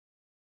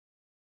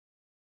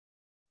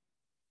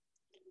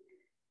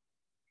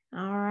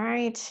All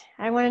right.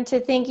 I wanted to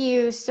thank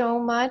you so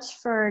much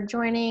for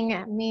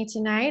joining me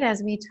tonight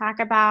as we talk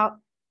about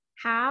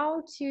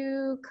how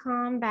to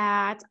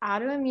combat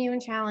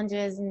autoimmune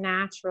challenges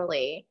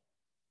naturally.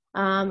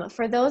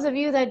 For those of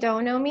you that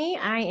don't know me,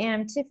 I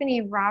am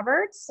Tiffany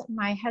Roberts.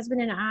 My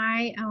husband and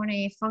I own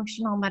a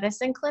functional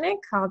medicine clinic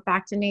called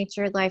Back to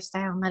Nature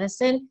Lifestyle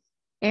Medicine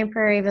in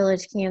Prairie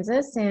Village,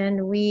 Kansas,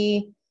 and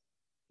we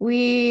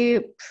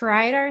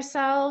pride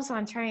ourselves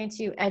on trying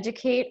to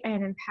educate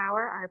and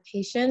empower our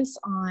patients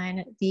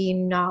on the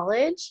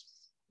knowledge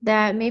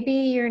that maybe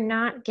you're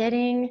not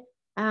getting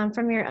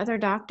from your other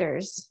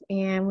doctors.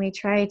 And we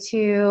try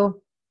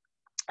to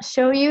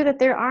show you that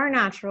there are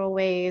natural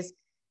ways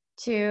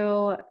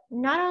to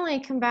not only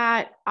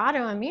combat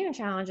autoimmune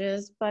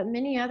challenges, but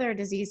many other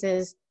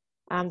diseases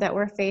that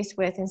we're faced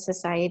with in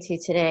society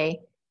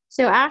today.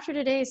 So after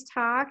today's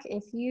talk,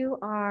 if you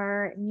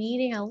are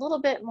needing a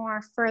little bit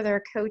more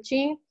further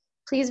coaching,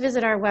 please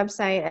visit our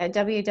website at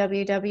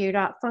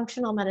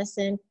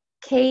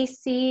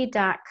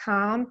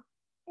www.functionalmedicinekc.com,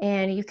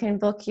 and you can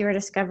book your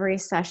discovery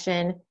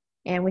session,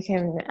 and we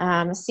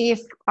can see if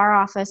our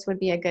office would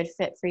be a good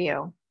fit for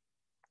you.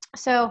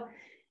 So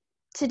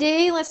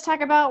today, let's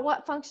talk about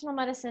what functional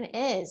medicine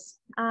is.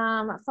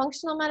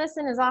 Functional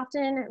medicine is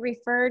often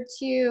referred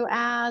to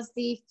as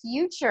the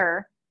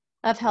future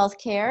of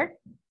healthcare,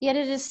 yet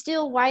it is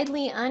still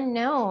widely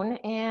unknown,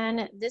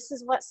 and this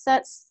is what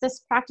sets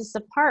this practice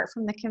apart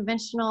from the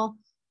conventional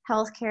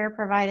healthcare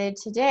provided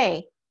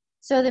today.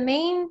 So the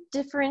main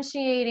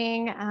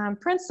differentiating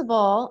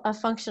principle of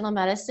functional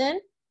medicine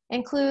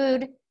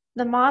include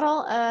the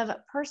model of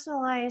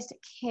personalized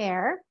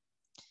care,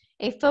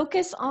 a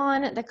focus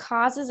on the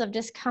causes of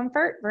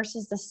discomfort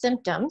versus the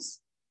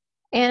symptoms,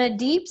 and a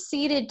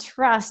deep-seated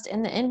trust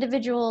in the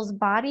individual's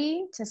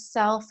body to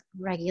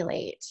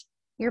self-regulate.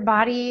 Your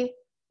body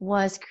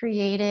was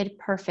created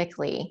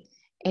perfectly,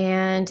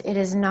 and it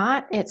is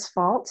not its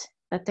fault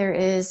that there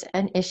is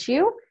an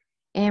issue.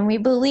 And we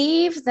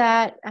believe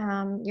that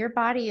your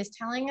body is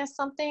telling us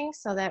something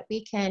so that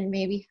we can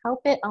maybe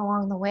help it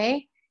along the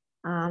way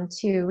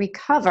to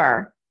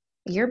recover.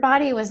 Your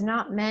body was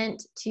not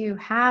meant to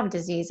have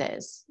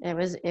diseases.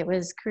 It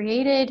was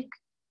created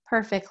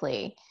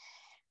perfectly.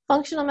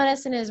 Functional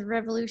medicine is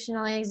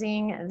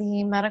revolutionizing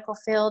the medical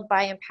field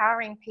by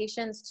empowering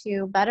patients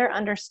to better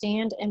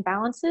understand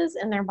imbalances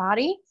in their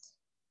body,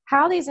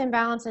 how these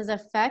imbalances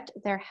affect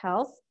their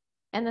health,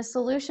 and the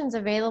solutions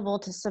available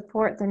to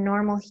support the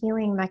normal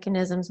healing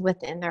mechanisms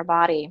within their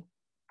body.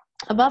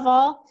 Above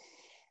all,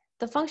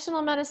 the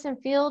functional medicine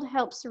field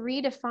helps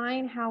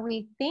redefine how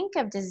we think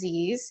of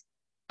disease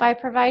by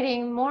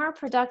providing more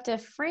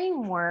productive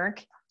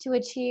framework to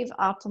achieve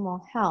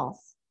optimal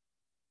health.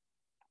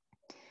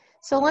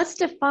 So let's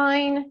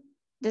define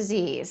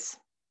disease.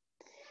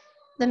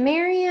 The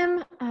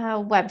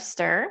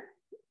Merriam-Webster,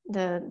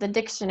 the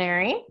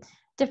dictionary,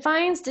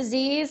 defines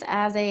disease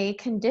as a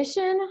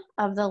condition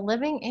of the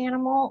living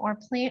animal or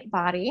plant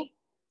body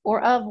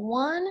or of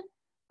one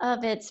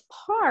of its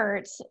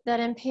parts that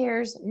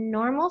impairs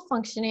normal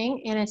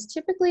functioning, and it's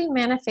typically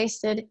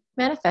manifested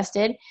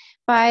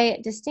by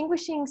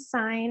distinguishing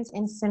signs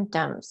and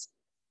symptoms.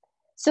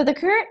 So the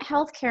current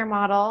healthcare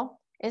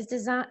model is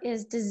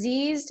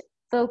disease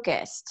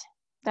focused.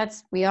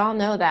 We all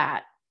know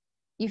that.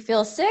 You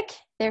feel sick,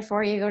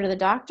 therefore you go to the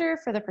doctor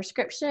for the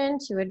prescription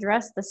to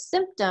address the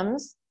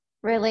symptoms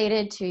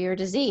related to your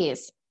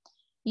disease.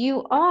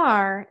 You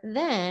are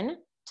then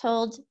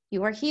told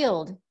you are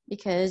healed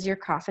because your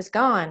cough is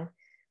gone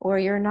or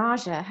your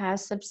nausea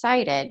has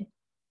subsided.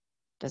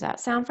 Does that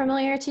sound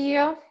familiar to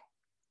you?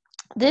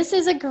 This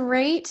is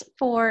great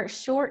for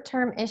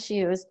short-term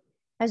issues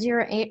as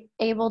you're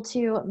able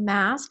to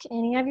mask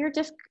any of your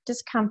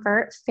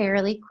discomfort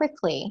fairly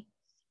quickly.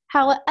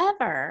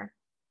 However,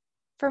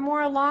 for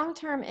more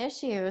long-term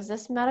issues,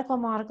 this medical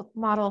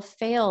model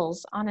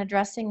fails on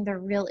addressing the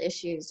real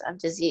issues of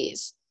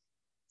disease.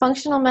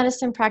 Functional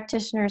medicine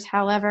practitioners,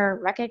 however,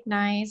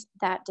 recognize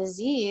that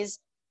disease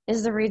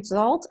is the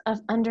result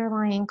of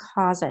underlying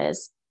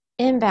causes,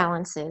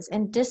 imbalances,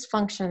 and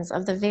dysfunctions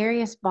of the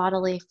various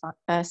bodily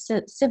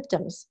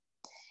symptoms.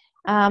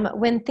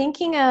 When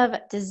thinking of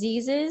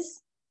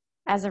diseases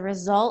as a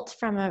result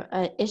from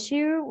an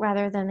issue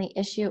rather than the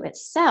issue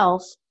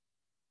itself,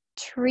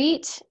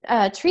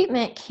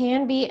 treatment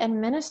can be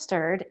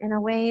administered in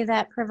a way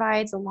that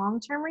provides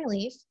long-term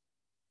relief,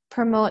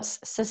 promotes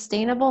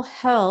sustainable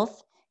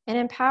health, and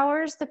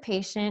empowers the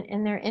patient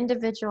in their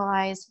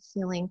individualized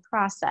healing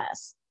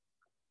process.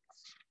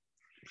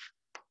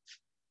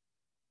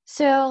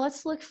 So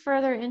let's look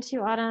further into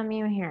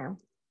autoimmune here.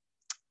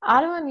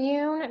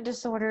 Autoimmune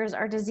disorders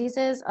are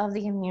diseases of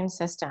the immune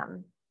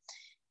system.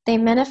 They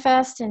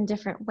manifest in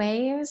different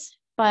ways,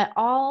 but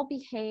all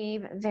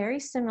behave very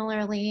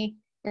similarly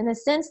in the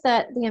sense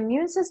that the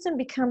immune system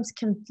becomes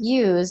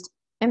confused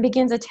and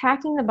begins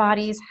attacking the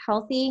body's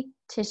healthy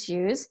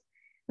tissues,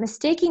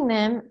 mistaking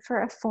them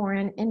for a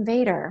foreign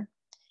invader.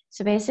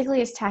 So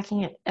basically it's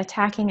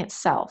attacking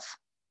itself.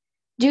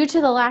 Due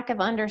to the lack of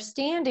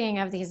understanding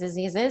of these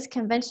diseases,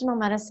 conventional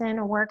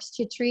medicine works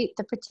to treat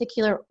the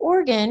particular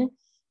organ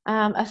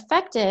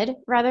affected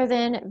rather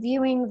than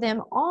viewing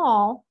them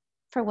all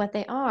for what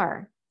they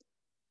are,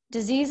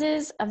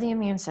 diseases of the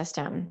immune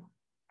system.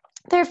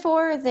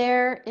 Therefore,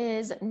 there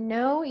is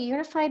no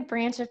unified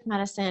branch of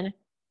medicine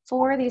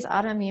for these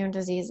autoimmune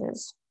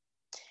diseases.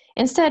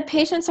 Instead,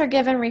 patients are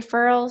given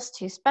referrals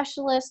to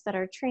specialists that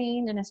are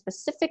trained in a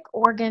specific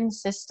organ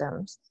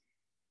systems.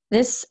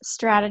 This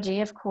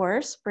strategy, of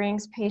course,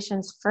 brings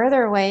patients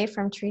further away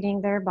from treating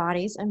their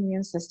body's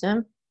immune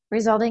system,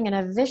 resulting in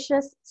a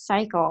vicious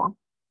cycle.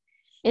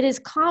 It is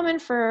common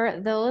for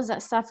those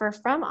that suffer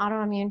from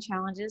autoimmune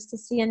challenges to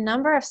see a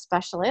number of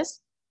specialists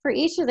for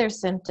each of their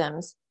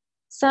symptoms.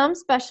 Some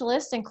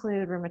specialists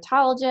include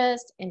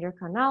rheumatologists,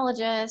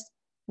 endocrinologists,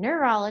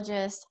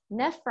 neurologists,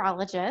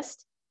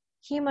 nephrologists,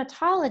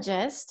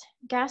 hematologist,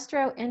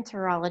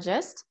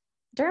 gastroenterologist,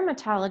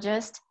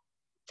 dermatologist,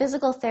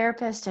 physical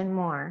therapist, and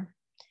more.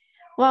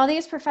 While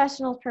these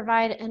professionals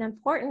provide an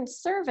important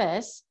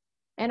service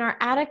and are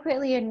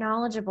adequately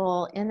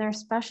knowledgeable in their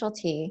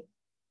specialty,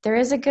 there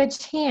is a good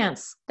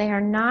chance they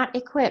are not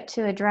equipped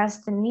to address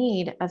the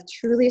need of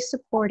truly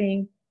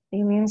supporting the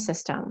immune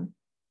system.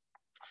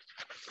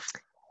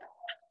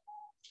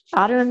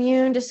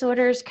 Autoimmune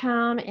disorders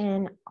come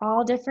in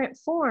all different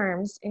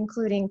forms,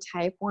 including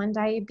type 1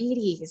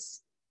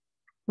 diabetes,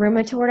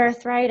 rheumatoid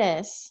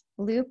arthritis,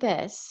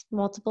 lupus,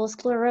 multiple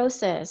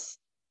sclerosis,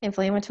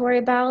 inflammatory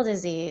bowel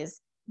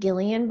disease,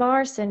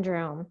 Guillain-Barré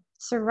syndrome,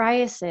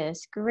 psoriasis,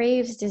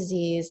 Graves'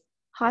 disease,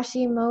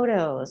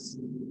 Hashimoto's,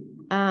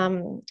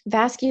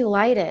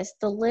 vasculitis.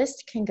 The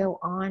list can go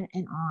on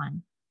and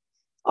on.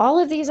 All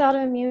of these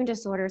autoimmune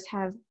disorders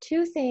have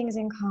two things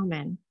in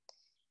common.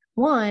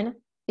 One,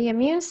 the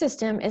immune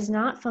system is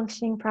not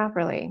functioning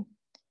properly.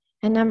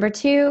 And number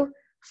two,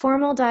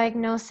 formal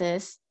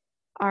diagnosis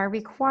are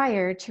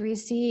required to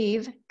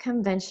receive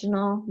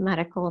conventional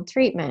medical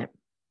treatment.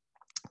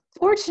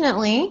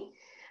 Fortunately,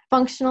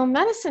 functional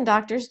medicine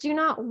doctors do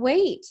not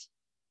wait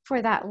for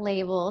that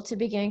label to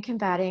begin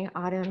combating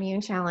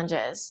autoimmune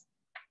challenges.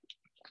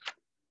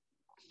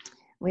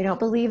 We don't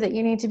believe that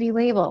you need to be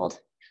labeled.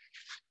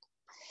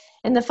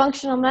 In the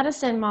functional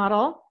medicine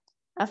model,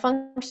 a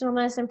functional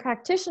medicine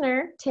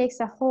practitioner takes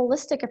a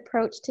holistic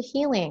approach to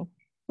healing.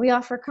 We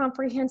offer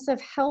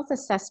comprehensive health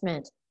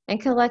assessment and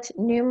collect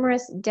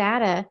numerous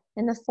data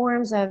in the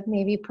forms of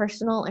maybe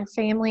personal and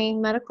family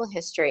medical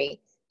history,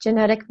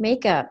 genetic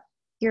makeup,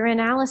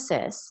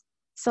 urinalysis,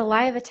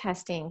 saliva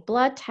testing,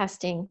 blood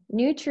testing,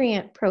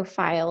 nutrient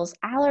profiles,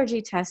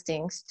 allergy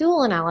testing,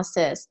 stool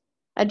analysis,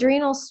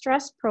 adrenal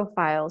stress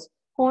profiles,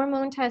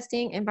 hormone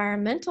testing,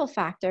 environmental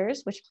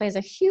factors, which plays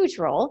a huge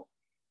role,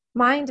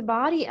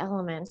 mind-body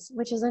elements,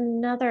 which is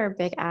another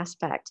big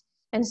aspect,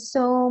 and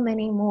so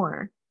many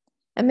more.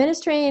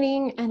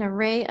 Administering an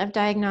array of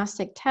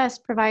diagnostic tests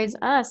provides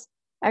us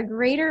a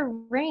greater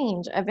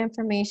range of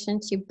information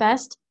to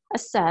best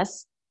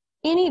assess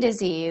any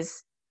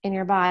disease in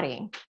your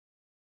body.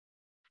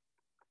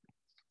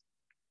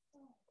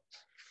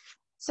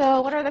 So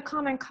what are the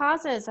common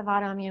causes of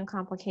autoimmune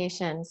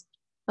complications?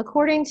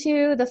 According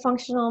to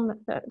functional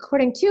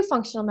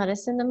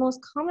medicine, the most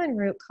common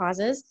root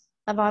causes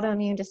of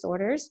autoimmune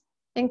disorders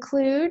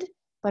include,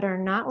 but are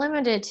not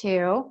limited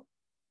to,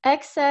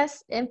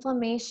 excess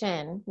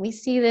inflammation. We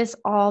see this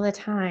all the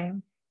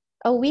time.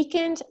 A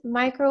weakened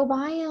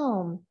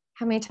microbiome.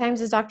 How many times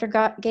does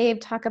Dr. Gabe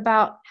talk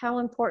about how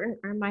important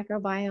our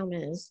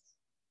microbiome is?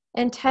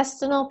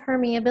 Intestinal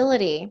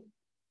permeability,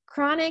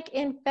 chronic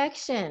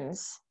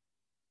infections,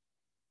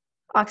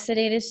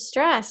 oxidative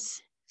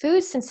stress,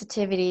 food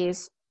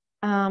sensitivities,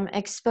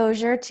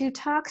 exposure to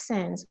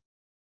toxins.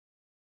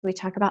 We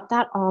talk about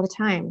that all the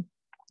time.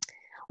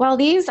 While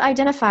these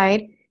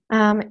identified,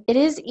 it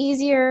is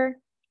easier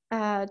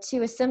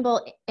to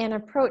assemble an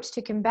approach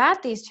to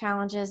combat these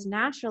challenges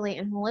naturally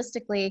and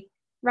holistically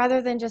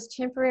rather than just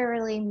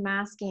temporarily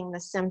masking the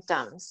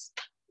symptoms.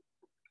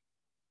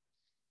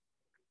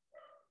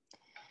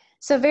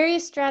 So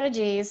various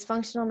strategies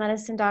functional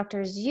medicine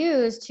doctors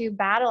use to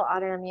battle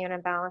autoimmune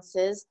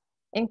imbalances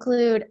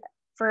include,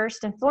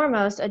 first and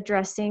foremost,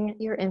 addressing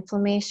your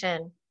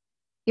inflammation.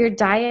 Your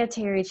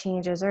dietary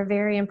changes are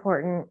very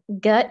important.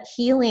 Gut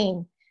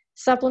healing,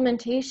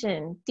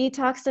 supplementation,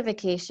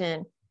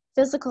 detoxification,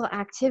 physical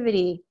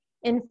activity,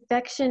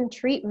 infection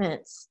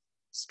treatments,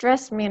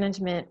 stress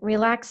management,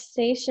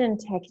 relaxation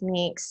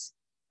techniques,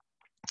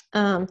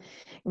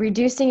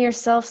 reducing your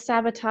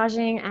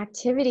self-sabotaging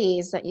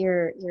activities that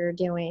you're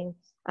doing,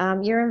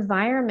 your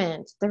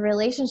environment, the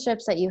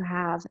relationships that you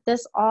have.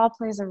 This all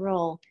plays a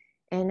role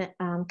in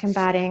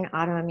combating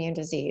autoimmune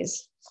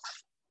disease.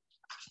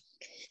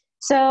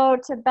 So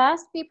to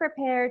best be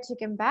prepared to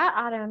combat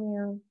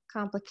autoimmune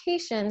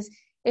complications,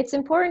 it's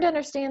important to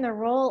understand the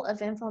role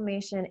of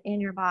inflammation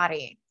in your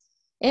body.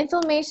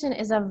 Inflammation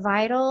is a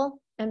vital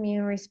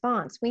immune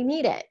response. We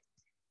need it.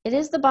 It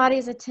is the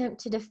body's attempt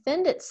to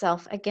defend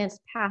itself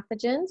against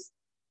pathogens,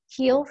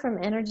 heal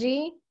from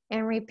energy,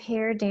 and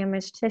repair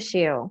damaged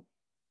tissue.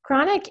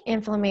 Chronic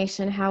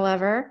inflammation,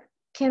 however,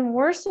 can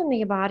worsen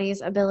the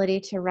body's ability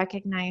to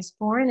recognize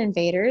foreign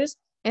invaders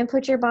and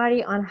put your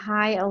body on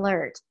high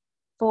alert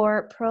for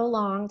a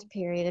prolonged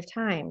period of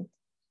time.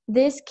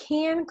 This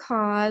can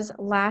cause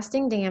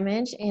lasting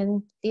damage,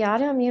 and the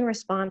autoimmune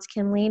response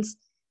can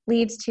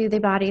leads to the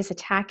body's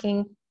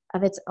attacking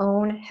of its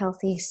own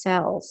healthy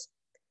cells.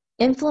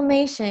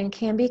 Inflammation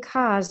can be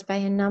caused by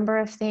a number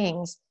of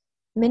things,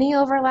 many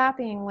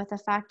overlapping with the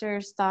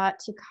factors thought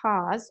to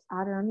cause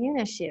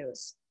autoimmune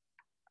issues.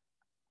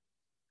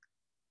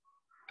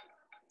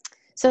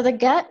 So the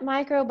gut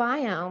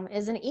microbiome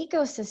is an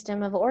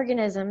ecosystem of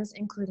organisms,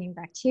 including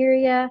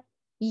bacteria,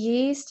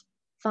 yeast,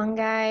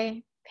 fungi,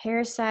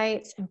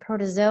 parasites, and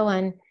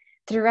protozoan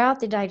throughout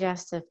the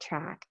digestive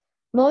tract.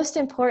 Most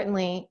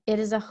importantly, it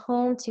is a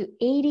home to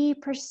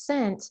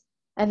 80%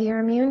 of your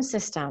immune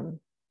system.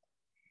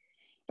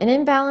 An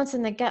imbalance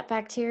in the gut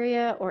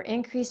bacteria or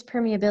increased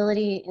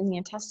permeability in the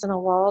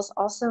intestinal walls,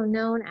 also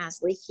known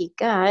as leaky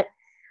gut,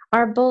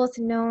 are both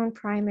known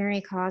primary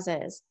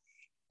causes,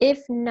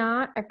 if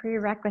not a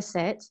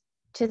prerequisite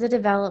to the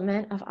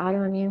development of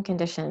autoimmune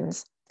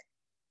conditions.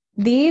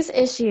 These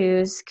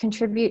issues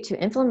contribute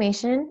to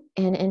inflammation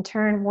and in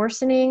turn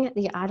worsening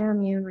the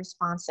autoimmune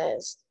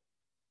responses.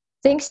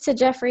 Thanks to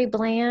Jeffrey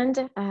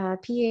Bland,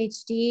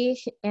 PhD,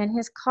 and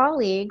his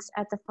colleagues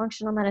at the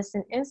Functional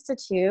Medicine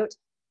Institute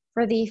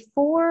for the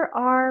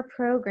 4R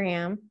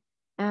program,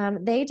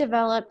 they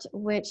developed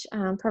which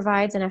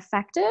provides an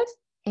effective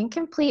and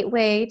complete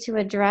way to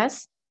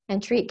address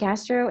and treat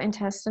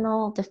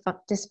gastrointestinal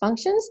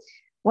dysfunctions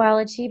while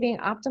achieving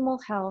optimal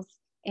health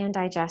and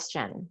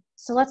digestion.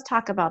 So let's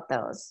talk about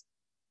those.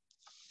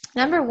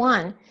 Number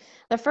one,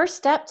 the first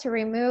step to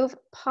remove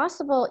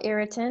possible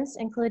irritants,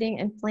 including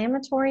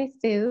inflammatory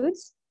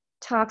foods,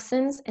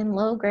 toxins, and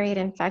low-grade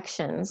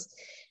infections.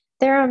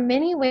 There are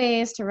many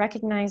ways to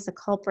recognize the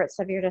culprits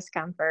of your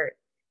discomfort.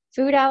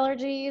 Food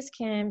allergies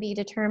can be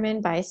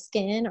determined by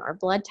skin or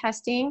blood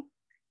testing.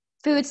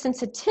 Food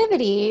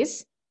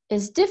sensitivities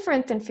is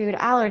different than food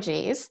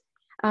allergies,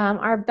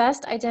 are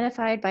best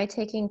identified by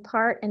taking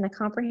part in the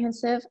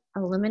comprehensive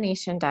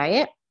elimination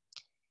diet.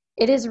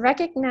 It is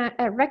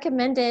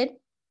recommended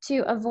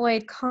to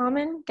avoid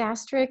common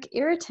gastric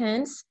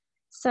irritants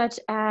such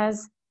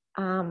as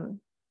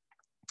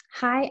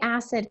high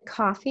acid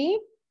coffee,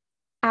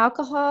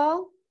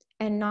 alcohol,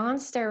 and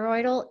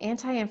non-steroidal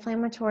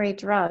anti-inflammatory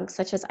drugs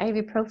such as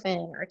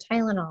ibuprofen or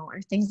Tylenol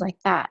or things like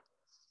that.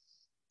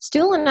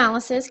 Stool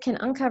analysis can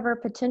uncover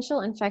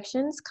potential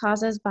infections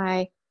caused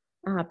by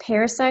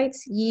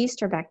parasites,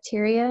 yeast, or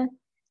bacteria.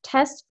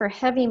 Tests for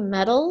heavy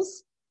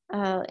metals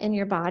in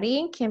your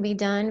body can be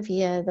done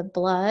via the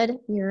blood,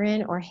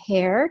 urine, or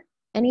hair,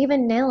 and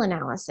even nail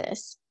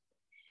analysis.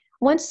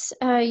 Once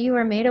you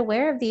are made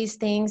aware of these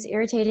things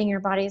irritating your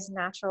body's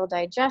natural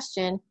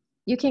digestion,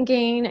 you can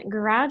begin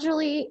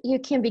gradually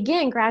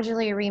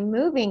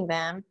removing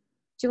them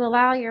to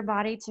allow your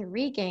body to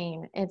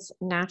regain its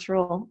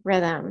natural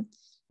rhythm.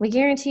 We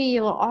guarantee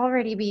you will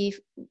already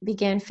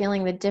begin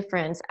feeling the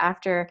difference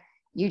after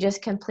you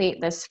just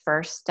complete this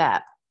first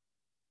step.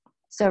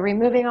 So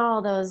removing all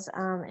those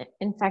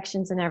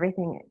infections and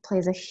everything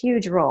plays a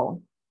huge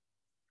role.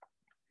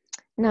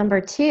 Number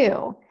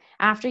two,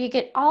 after you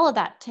get all of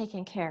that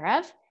taken care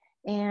of,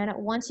 and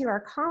once you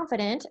are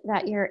confident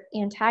that your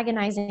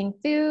antagonizing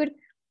food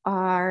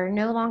are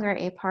no longer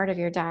a part of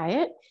your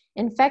diet,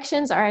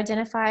 infections are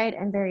identified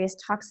and various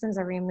toxins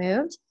are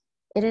removed,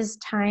 it is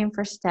time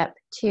for step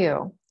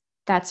two.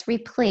 That's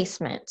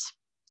replacement.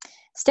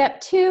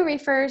 Step two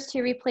refers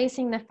to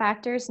replacing the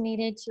factors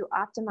needed to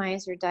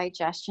optimize your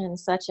digestion,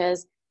 such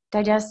as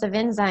digestive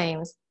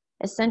enzymes,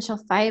 essential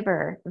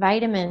fiber,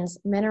 vitamins,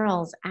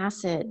 minerals,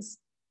 acids.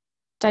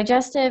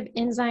 Digestive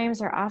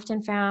enzymes are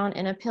often found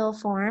in a pill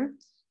form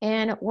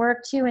and work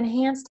to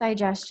enhance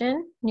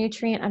digestion,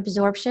 nutrient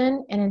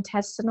absorption, and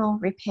intestinal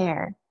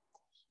repair.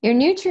 Your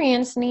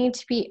nutrients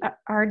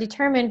are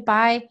determined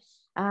by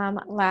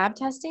lab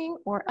testing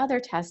or other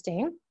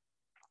testing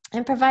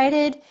and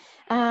provided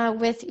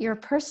with your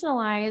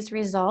personalized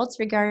results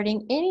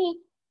regarding any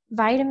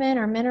vitamin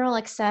or mineral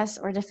excess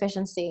or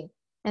deficiency.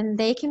 And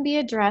they can be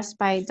addressed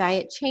by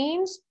diet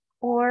change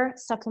or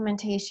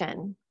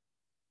supplementation.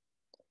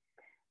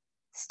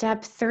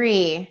 Step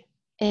three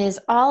is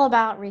all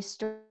about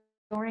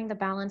restoring the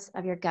balance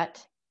of your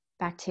gut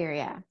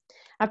bacteria.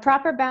 A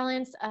proper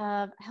balance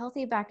of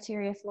healthy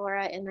bacteria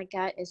flora in the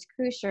gut is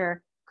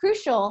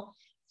crucial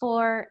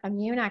for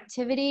immune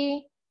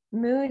activity,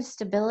 mood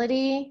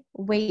stability,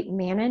 weight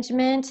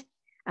management,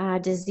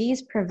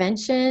 disease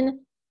prevention,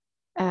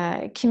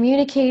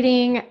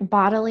 communicating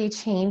bodily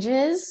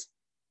changes.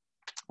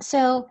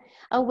 So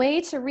a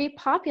way to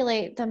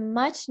repopulate the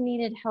much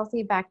needed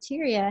healthy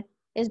bacteria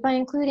is by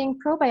including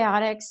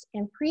probiotics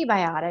and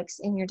prebiotics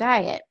in your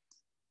diet.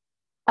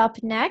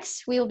 Up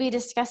next, we will be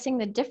discussing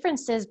the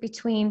differences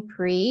between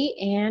pre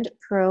and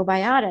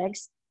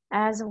probiotics,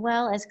 as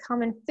well as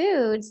common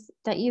foods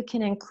that you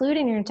can include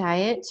in your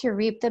diet to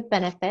reap the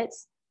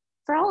benefits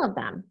for all of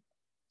them.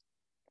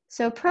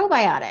 So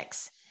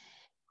probiotics.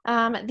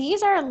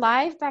 These are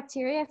live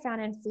bacteria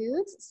found in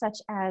foods such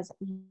as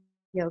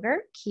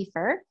yogurt,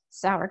 kefir,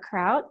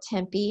 sauerkraut,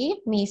 tempeh,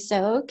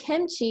 miso,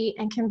 kimchi,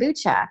 and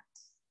kombucha.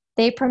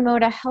 They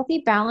promote a healthy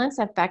balance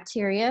of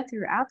bacteria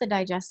throughout the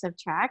digestive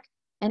tract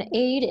and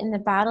aid in the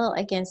battle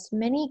against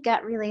many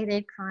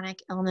gut-related chronic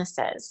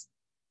illnesses.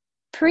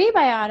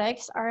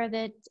 Prebiotics are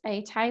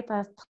a type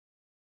of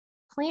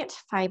plant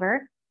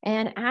fiber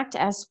and act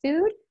as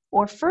food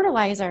or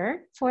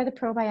fertilizer for the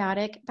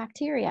probiotic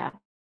bacteria.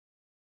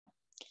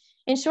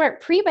 In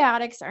short,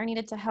 prebiotics are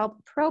needed to help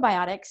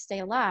probiotics stay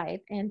alive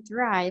and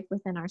thrive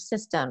within our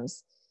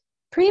systems.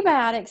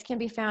 Prebiotics can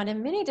be found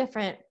in many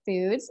different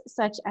foods,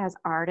 such as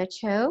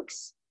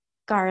artichokes,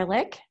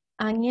 garlic,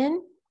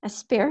 onion,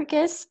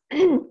 asparagus,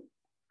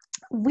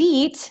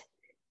 wheat,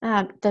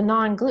 the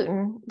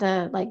non-gluten,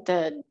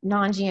 the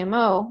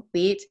non-GMO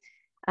wheat,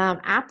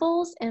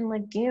 apples, and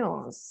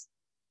legumes.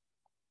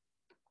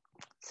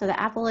 So the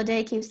apple a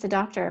day keeps the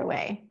doctor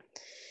away.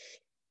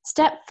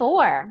 Step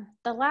 4,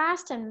 the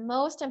last and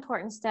most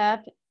important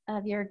step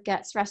of your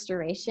gut's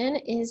restoration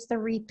is the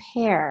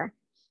repair.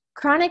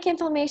 Chronic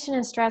inflammation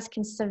and stress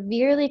can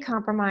severely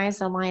compromise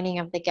the lining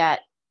of the gut.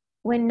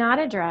 When not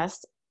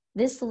addressed,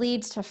 this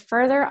leads to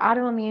further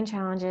autoimmune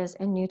challenges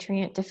and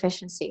nutrient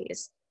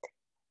deficiencies.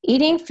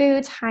 Eating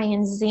foods high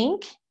in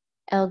zinc,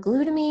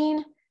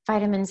 L-glutamine,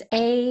 vitamins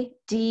A,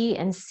 D,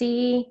 and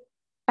C,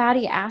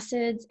 fatty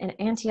acids, and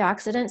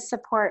antioxidants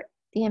support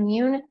the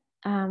immune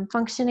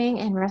functioning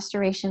and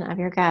restoration of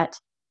your gut.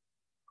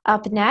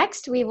 Up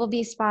next, we will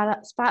be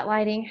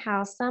spotlighting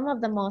how some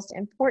of the most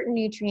important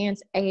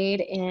nutrients aid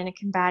in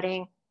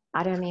combating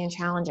autoimmune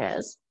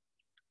challenges.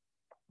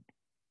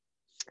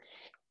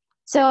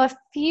 So a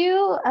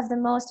few of the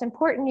most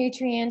important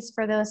nutrients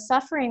for those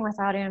suffering with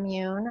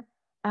autoimmune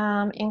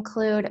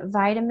include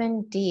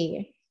vitamin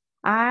D.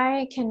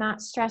 I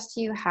cannot stress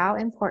to you how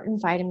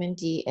important vitamin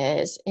D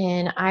is,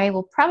 and I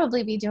will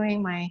probably be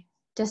doing my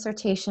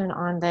dissertation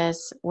on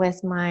this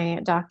with my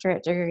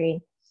doctorate degree.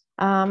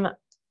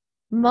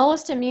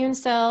 Most immune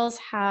cells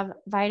have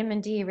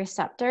vitamin D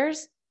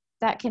receptors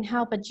that can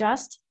help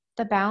adjust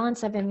the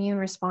balance of immune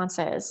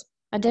responses.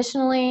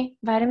 Additionally,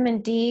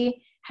 vitamin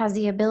D has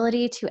the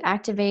ability to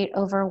activate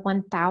over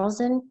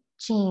 1,000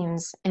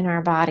 genes in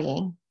our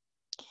body.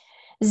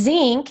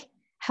 Zinc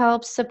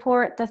helps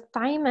support the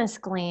thymus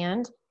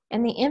gland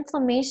and the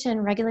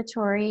inflammation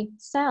regulatory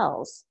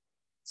cells.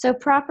 So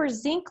proper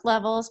zinc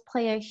levels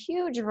play a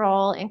huge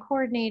role in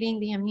coordinating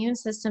the immune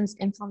system's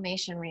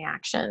inflammation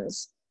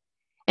reactions.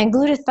 And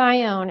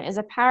glutathione is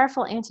a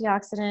powerful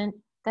antioxidant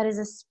that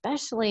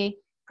especially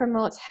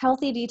promotes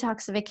healthy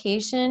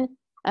detoxification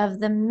of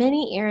the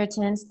many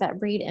irritants that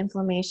breed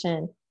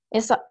inflammation.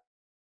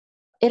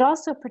 It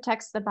also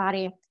protects the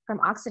body from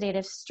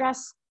oxidative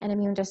stress and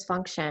immune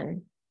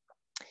dysfunction.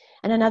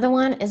 And another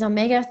one is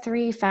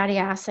omega-3 fatty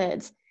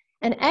acids.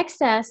 An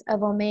excess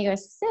of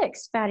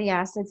omega-6 fatty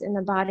acids in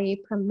the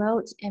body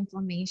promotes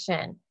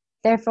inflammation.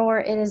 Therefore,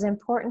 it is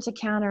important to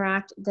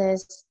counteract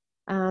this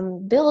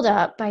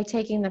buildup by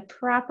taking the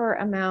proper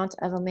amount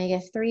of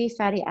omega-3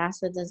 fatty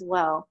acids as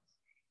well.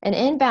 An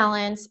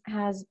imbalance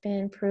has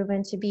been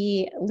proven to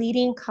be a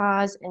leading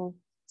cause in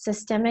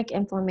systemic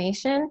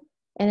inflammation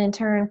and in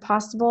turn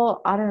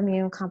possible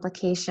autoimmune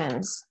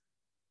complications.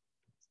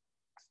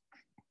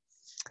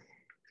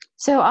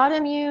 So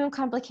autoimmune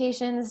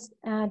complications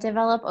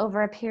develop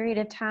over a period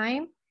of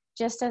time,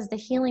 just as the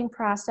healing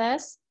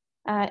process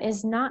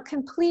is not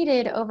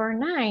completed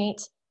overnight.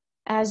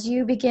 As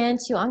you begin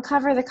to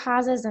uncover the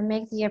causes and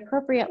make the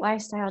appropriate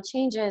lifestyle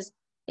changes,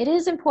 it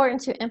is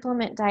important to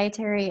implement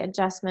dietary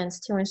adjustments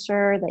to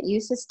ensure that you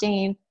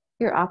sustain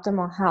your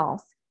optimal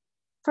health.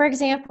 For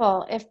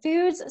example, if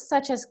foods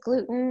such as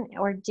gluten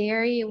or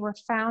dairy were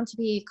found to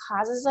be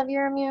causes of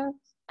your immune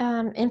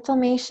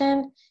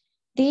inflammation,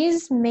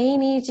 these may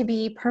need to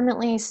be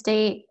permanently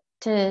stay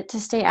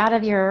out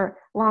of your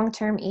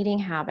long-term eating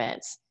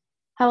habits.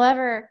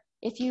 However,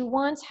 if you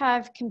once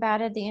have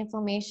combated the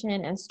inflammation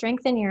and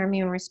strengthened your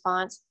immune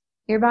response,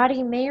 your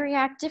body may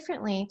react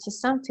differently to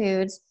some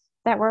foods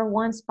that were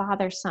once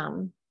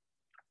bothersome.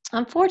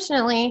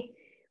 Unfortunately,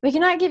 we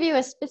cannot give you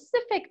a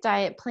specific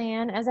diet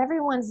plan as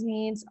everyone's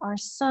needs are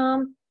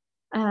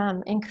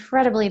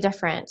incredibly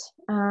different.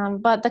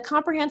 But the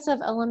comprehensive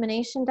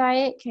elimination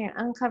diet can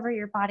uncover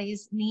your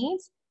body's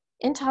needs,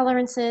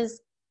 intolerances,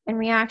 and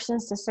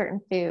reactions to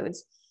certain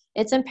foods.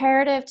 It's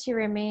imperative to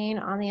remain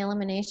on the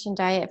elimination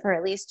diet for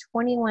at least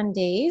 21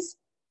 days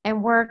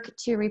and work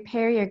to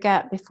repair your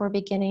gut before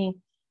beginning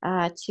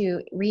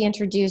to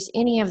reintroduce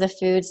any of the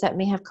foods that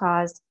may have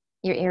caused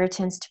your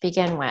irritants to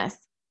begin with.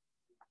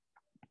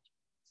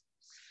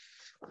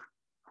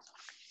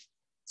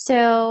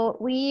 So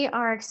we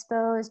are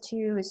exposed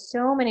to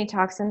so many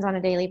toxins on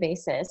a daily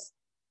basis,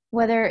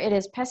 whether it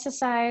is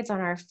pesticides on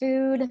our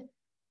food,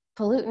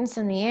 pollutants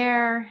in the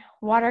air,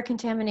 water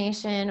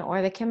contamination,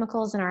 or the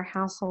chemicals in our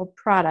household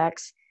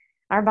products.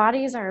 Our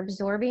bodies are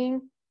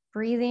absorbing,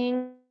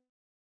 breathing,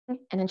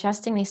 and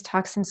ingesting these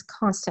toxins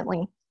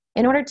constantly.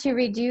 In order to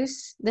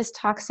reduce this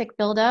toxic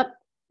buildup,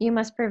 You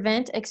must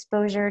prevent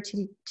exposure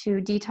to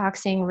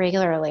detoxing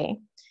regularly.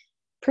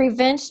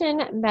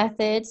 Prevention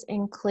methods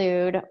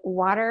include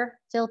water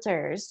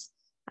filters.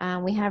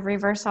 We have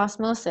reverse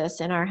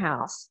osmosis in our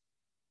house.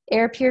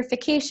 Air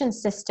purification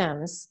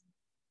systems,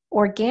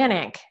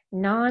 organic,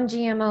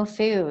 non-GMO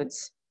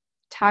foods,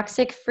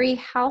 toxic-free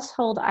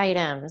household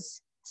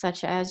items,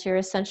 such as your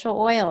essential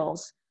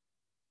oils.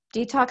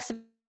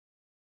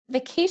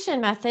 Detoxification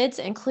methods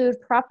include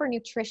proper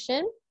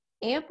nutrition,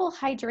 ample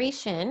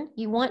hydration.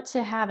 You want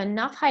to have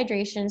enough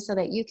hydration so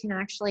that you can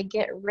actually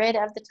get rid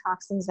of the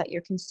toxins that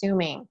you're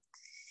consuming.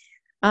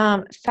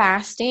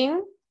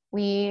 Fasting,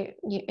 we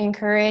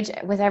encourage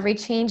with every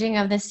changing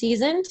of the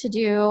season to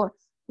do,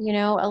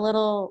 a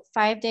little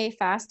 5-day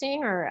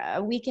fasting or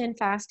a weekend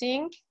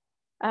fasting.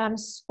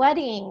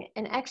 Sweating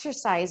and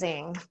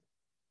exercising,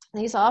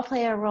 these all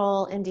play a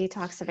role in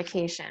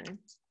detoxification.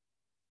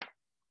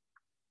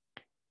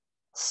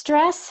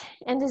 Stress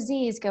and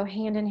disease go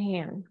hand in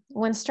hand.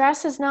 When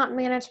stress is not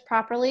managed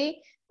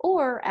properly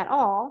or at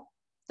all,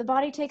 the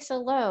body takes a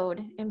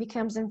load and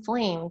becomes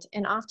inflamed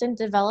and often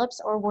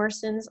develops or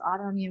worsens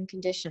autoimmune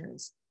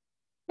conditions.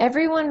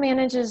 Everyone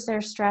manages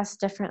their stress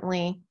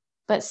differently,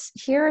 but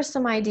here are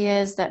some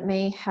ideas that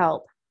may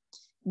help.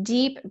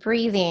 Deep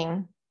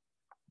breathing,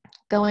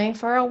 going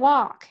for a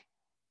walk,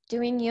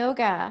 doing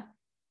yoga,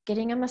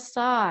 getting a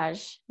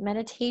massage,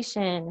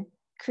 meditation,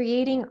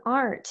 creating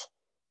art,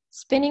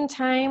 spending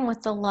time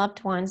with the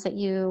loved ones that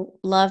you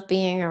love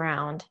being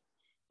around,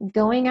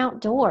 going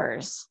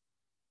outdoors.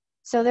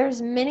 So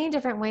there's many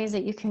different ways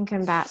that you can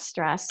combat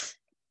stress,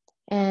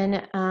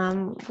 and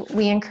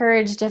we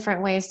encourage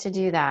different ways to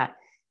do that.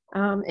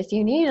 If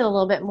you need a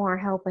little bit more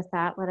help with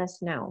that, let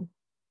us know.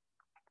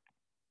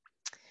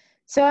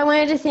 So I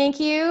wanted to thank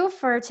you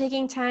for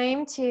taking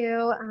time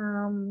to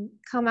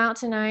come out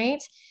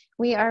tonight.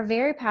 We are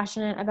very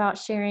passionate about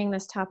sharing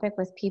this topic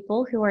with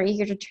people who are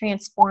eager to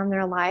transform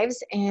their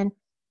lives and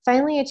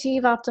finally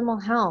achieve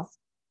optimal health.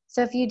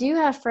 So if you do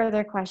have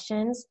further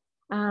questions,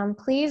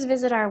 please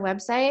visit our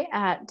website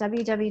at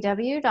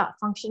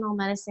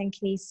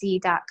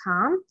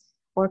www.functionalmedicinekc.com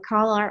or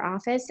call our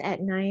office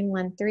at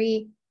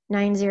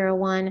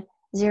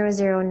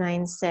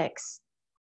 913-901-0096.